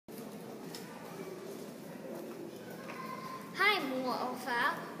Noah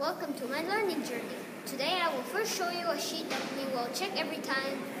Alfa. Welcome to my learning journey. Today I will first show you a sheet that we will check every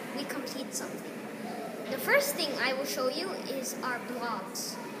time we complete something. The first thing I will show you is our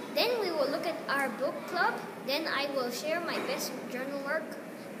blogs. Then we will look at our book club. Then I will share my best journal work.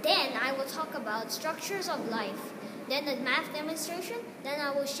 Then I will talk about structures of life. Then a math demonstration. Then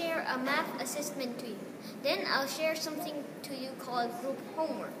I will share a math assessment to you. Then I'll share something to you called group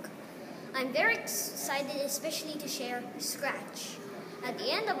homework. I'm very excited especially to share Scratch. At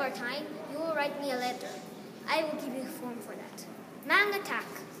the end of our time, you will write me a letter. I will give you a form for that. Mga tak,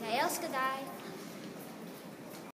 Yael Skaday.